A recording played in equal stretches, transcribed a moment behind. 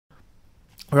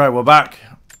Right, we're back.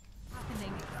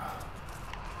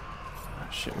 Oh,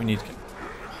 shit, we need to get...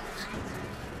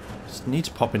 Just need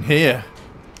to pop in here.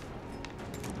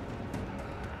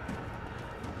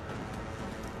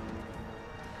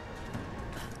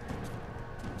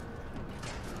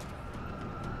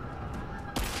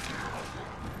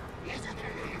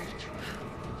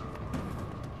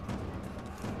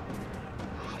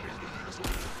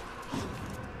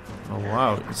 Oh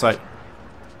wow, it's like...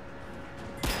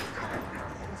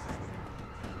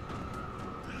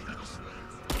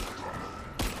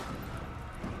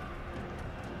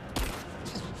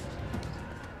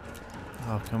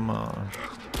 Oh, come on.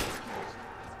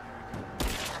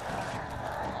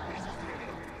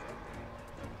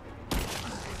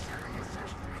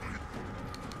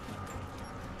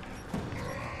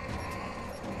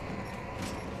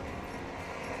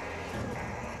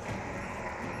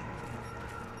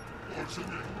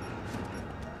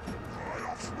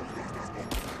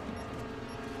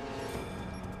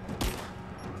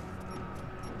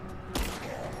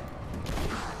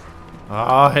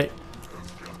 Ah, I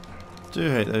do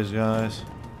hate those guys.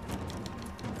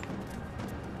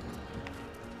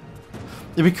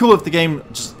 It'd be cool if the game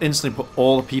just instantly put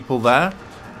all the people there,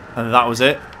 and that was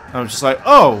it. I was just like,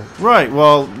 oh, right,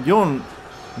 well, you're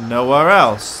nowhere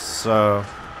else, so...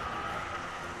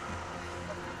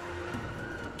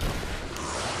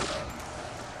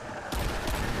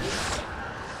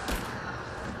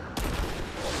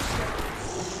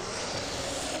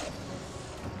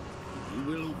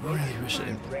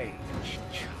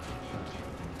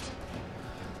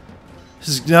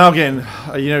 This is now getting,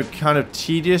 you know, kind of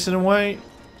tedious in a way.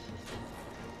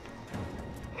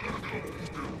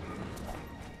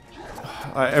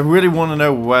 I really want to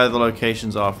know where the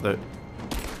locations are for the...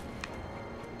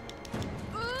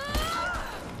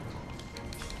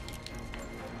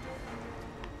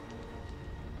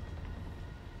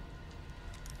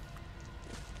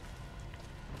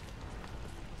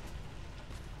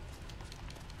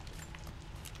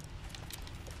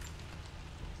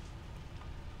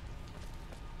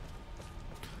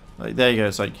 Like, there you go,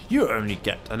 it's like, you only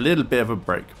get a little bit of a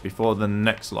break before the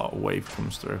next lot of wave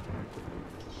comes through.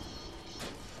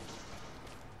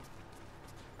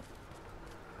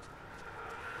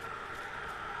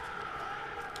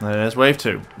 There's wave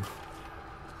 2.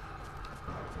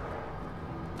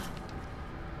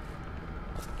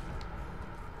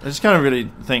 I just kind of really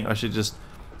think I should just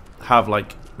have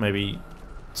like maybe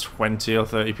 20 or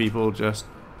 30 people just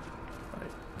like,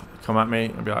 come at me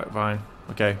and be like, fine,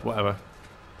 okay, whatever.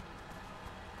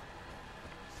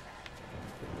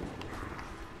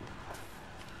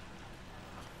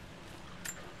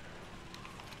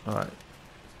 Alright.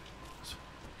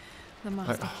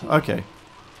 Okay.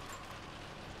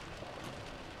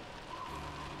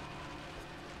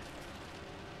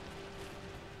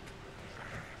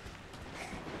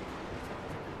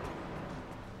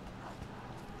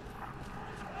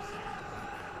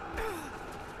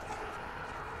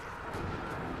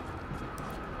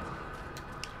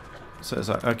 So it's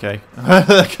like, okay.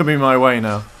 That could be my way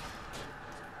now.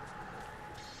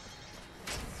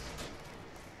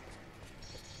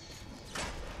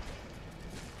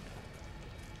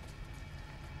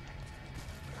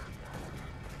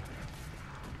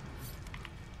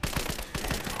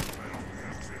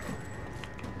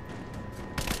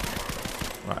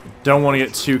 Don't want to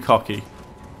get too cocky.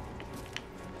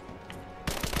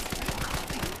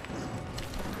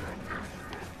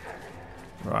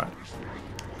 Right.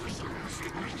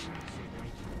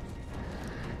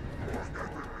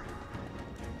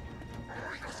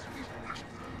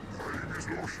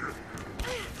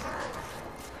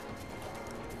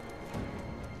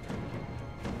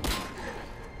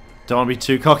 Don't want to be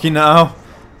too cocky now.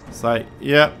 It's like,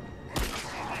 yep.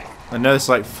 I know it's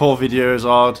like 4 videos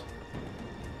odd.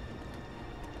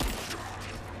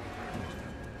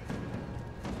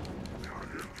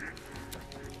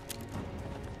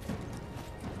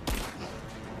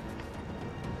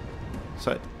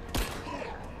 So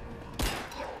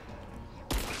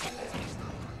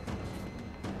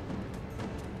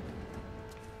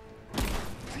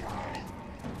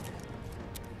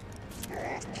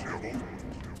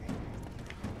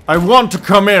I want to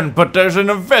come in, but there's an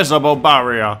invisible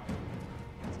barrier.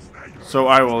 So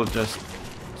I will just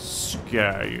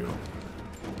scare you.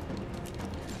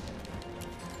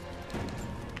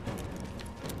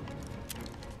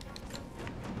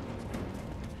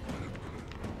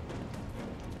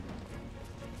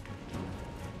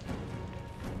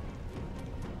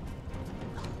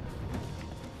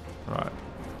 Right.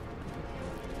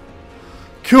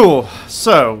 Cool.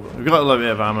 So, we've got a little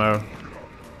bit of ammo.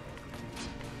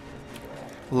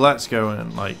 Let's go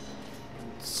and, like,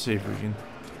 see if we can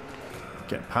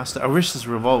get past it. I wish this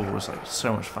revolver was like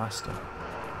so much faster.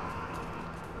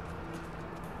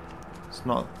 It's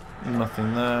not,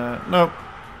 nothing there. Nope.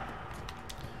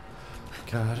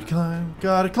 Gotta climb,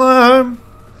 gotta climb.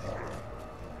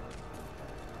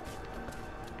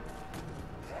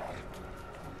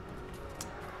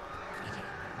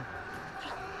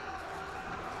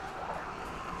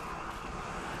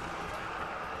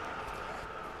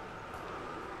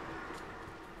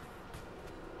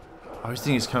 I was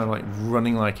thinking it's kind of like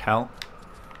running like hell.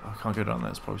 Oh, I can't go down there,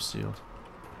 it's probably sealed.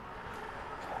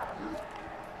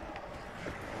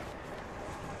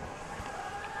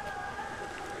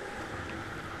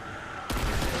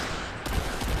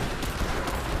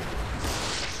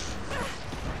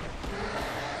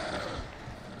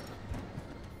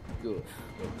 Good.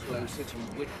 We're closer to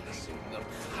witnessing the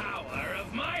power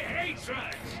of my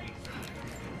hatred!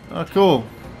 Oh, cool.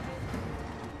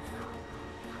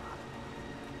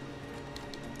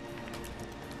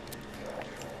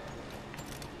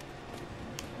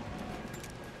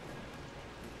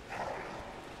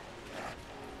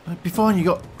 Be fine, you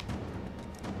got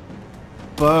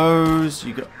bows,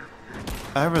 you got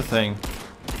everything.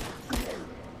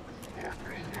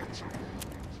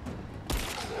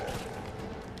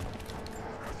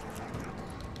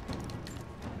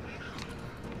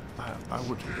 I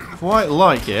would quite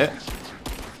like it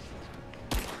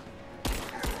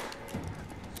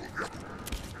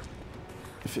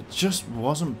if it just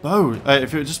wasn't bows,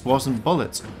 if it just wasn't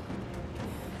bullets.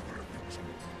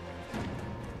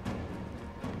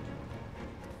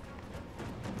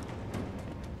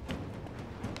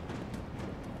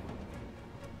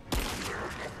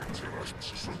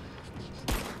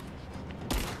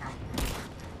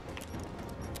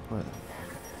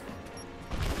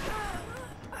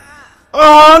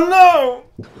 Oh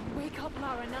no! Wake up,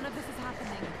 Lara. None of this is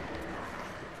happening.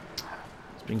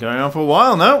 It's been going on for a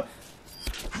while now.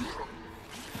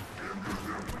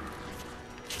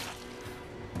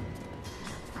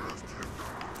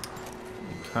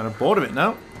 Kind of bored of it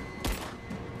now.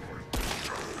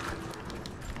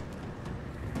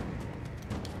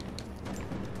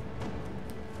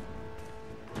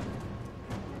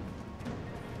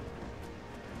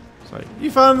 It's like,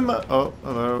 you found them. Oh,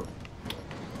 hello.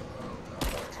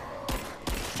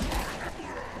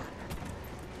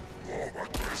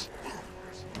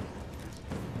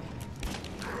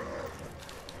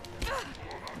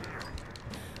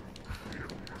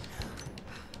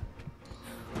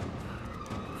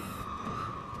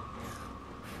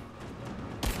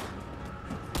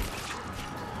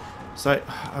 So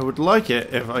I would like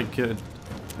it if I could,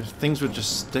 if things would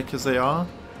just stick as they are.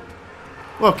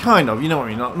 Well, kind of, you know what I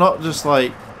mean. Not just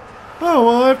like, oh,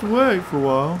 well, I have to wait for a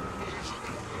while.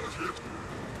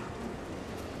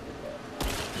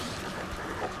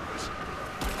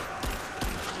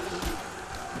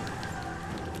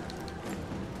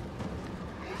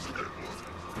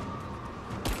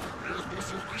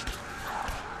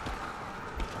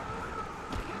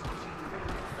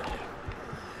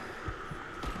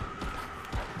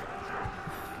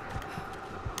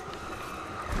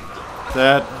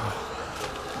 That.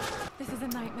 This is a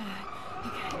nightmare.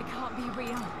 It can't be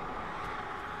real.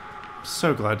 I'm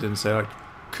so glad I didn't say like,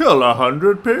 kill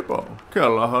 100 people,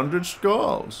 kill 100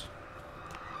 skulls.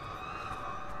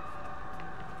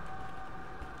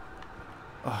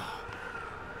 Oh.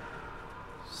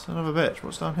 Son of a bitch,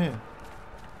 what's down here?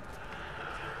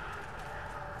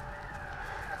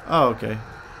 Oh, okay.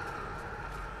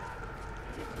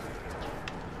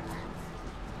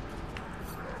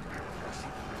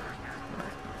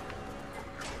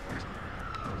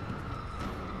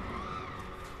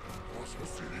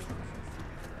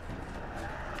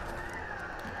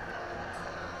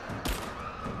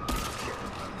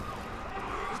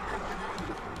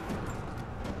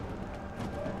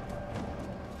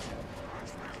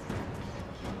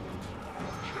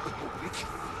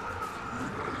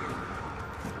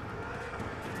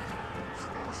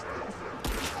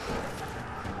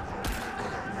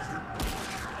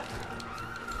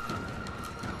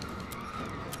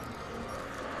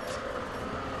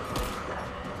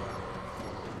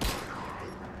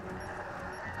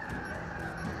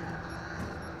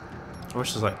 I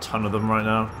wish there's like a ton of them right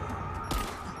now.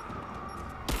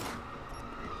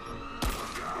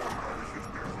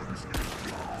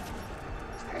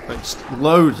 Like just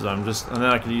loads of them, and then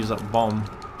I could use that bomb.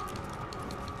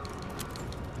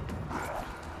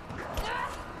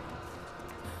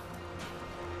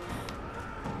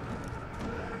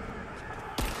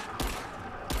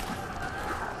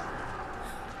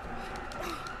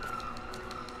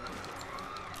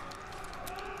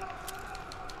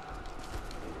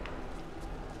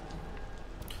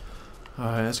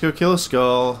 Alright, let's go kill a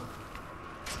skull.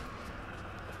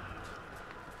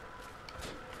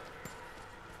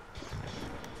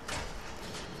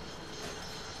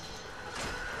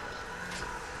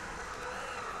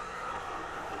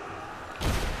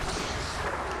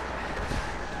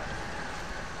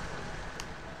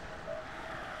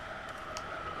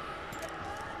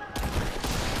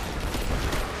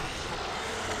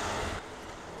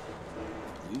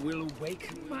 You will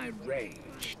awaken my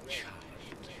rage, child.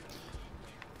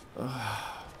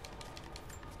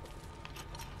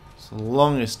 It's the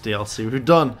longest DLC we've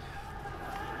done.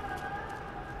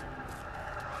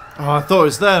 Oh, I thought it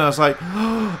was there, and I was like,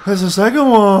 oh, there's a second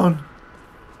one.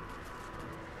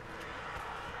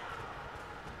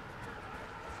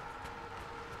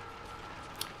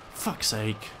 Fuck's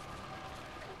sake.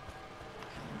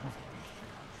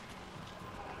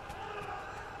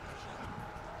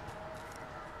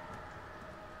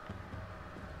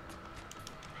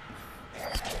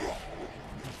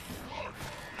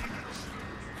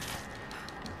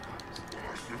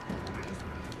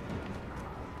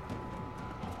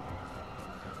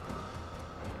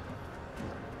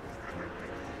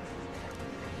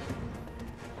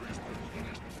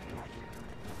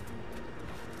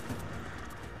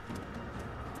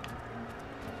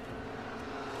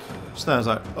 So I was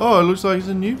like, oh, it looks like it's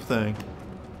a new thing.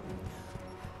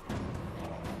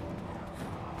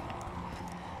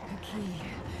 A key.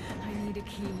 I need a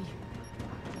key.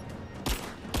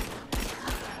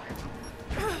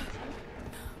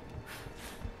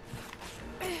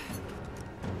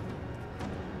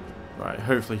 Right,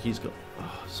 hopefully he's got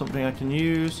something I can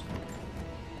use.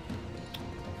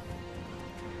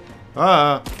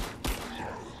 Ah!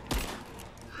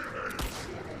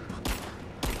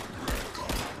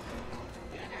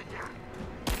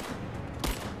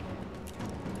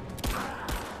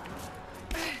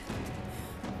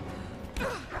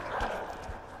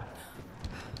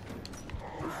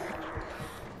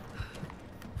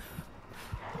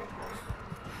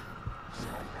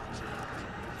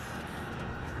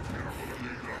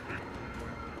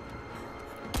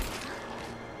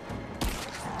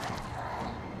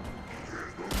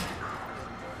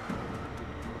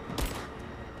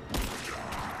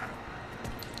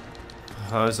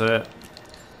 How's it?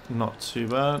 Not too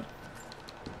bad.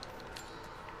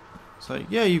 So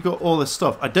yeah, you've got all this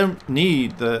stuff. I don't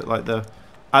need the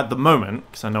at the moment,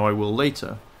 because I know I will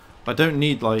later. I don't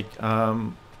need like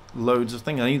loads of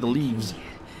things. I need the leaves.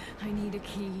 I need a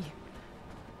key.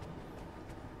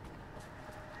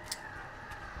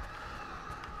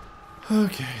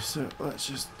 Okay, so let's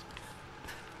just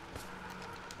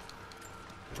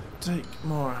take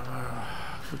more ammo.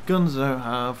 The guns I don't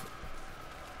have.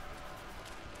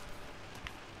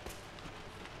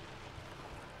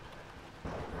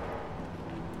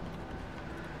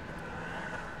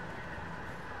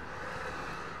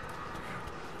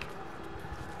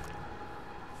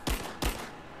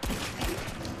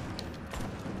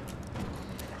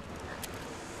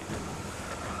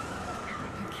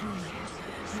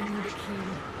 I need a key.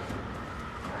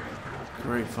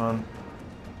 Great fun.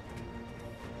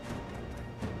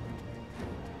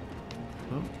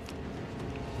 Oh.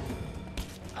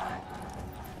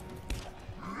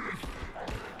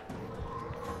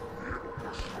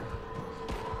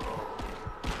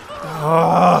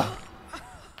 Ah.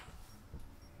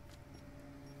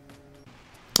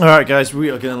 Alright guys, we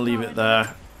are going to leave it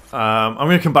there. I'm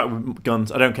going to come back with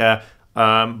guns, I don't care.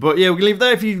 But yeah, we're going to leave it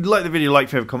there. If you like the video, like,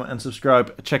 favorite, comment, and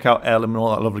subscribe. Check out Airlim and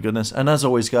all that lovely goodness. And as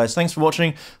always, guys, thanks for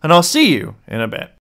watching, and I'll see you in a bit.